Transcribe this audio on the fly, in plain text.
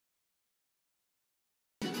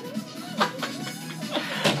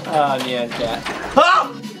Yeah, cat.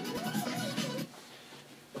 Ah!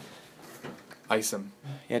 Ice him.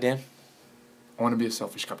 Yeah, Dan? I want to be a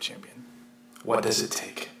Sailfish Cup champion. What does it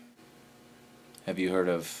take? Have you heard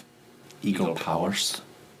of Eagle Powers?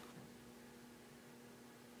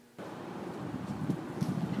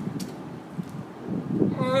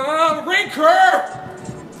 Ranker!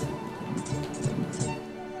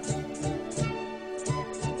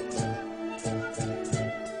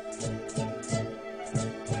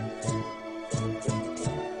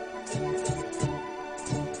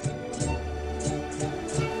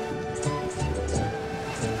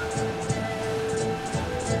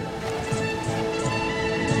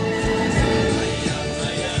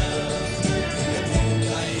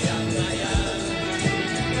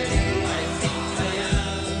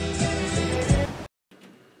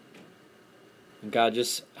 God,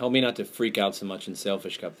 just help me not to freak out so much in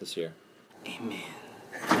Sailfish Cup this year. Amen.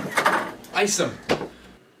 Ice him.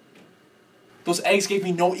 Those eggs gave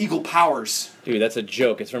me no eagle powers. Dude, that's a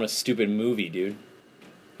joke. It's from a stupid movie, dude.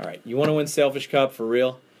 Alright, you want to win Sailfish Cup for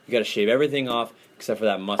real? You gotta shave everything off except for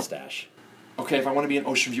that mustache. Okay, if I want to be an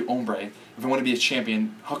Ocean View hombre, if I want to be a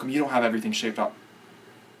champion, how come you don't have everything shaped up?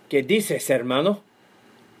 ¿Qué dices, hermano?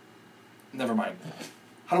 Never mind.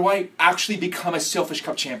 How do I actually become a Sailfish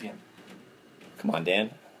Cup champion? Come on,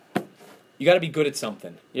 Dan. You gotta be good at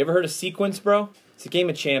something. You ever heard of sequence, bro? It's a game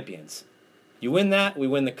of champions. You win that, we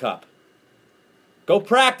win the cup. Go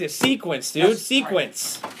practice. Sequence, dude. Yes,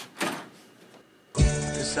 sequence.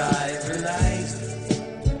 Cause I realized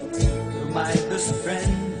you're my best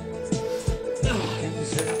friend. Can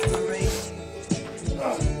separate.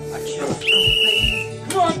 I just don't.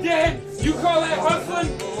 Come on, Dan! You call that hustling?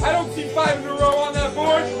 I don't see 5 in a row on that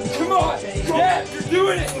board. Come on! Dan, you're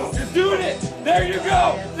doing it! You're doing it! There you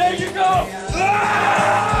go! There you go!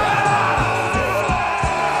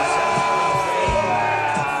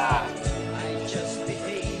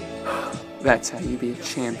 That's how you be a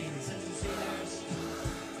champion.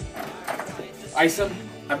 Ice him.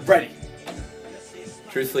 I'm ready.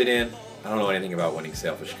 Truthfully, Dan, I don't know anything about winning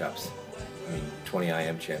Sailfish Cups. I mean, 20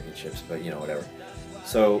 IM championships, but you know, whatever.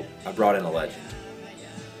 So, I brought in a legend.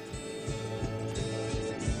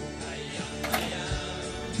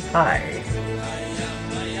 Hi.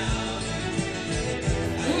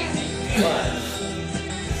 1,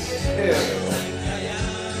 2,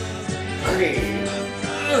 3.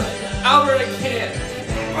 Albert, I can't!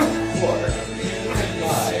 4,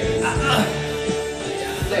 5,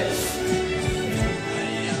 6,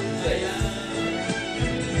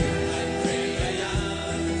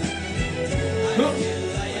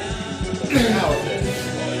 1,000.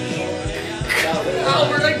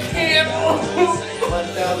 Albert, I can't!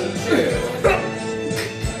 1,002.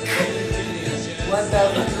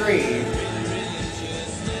 1,003.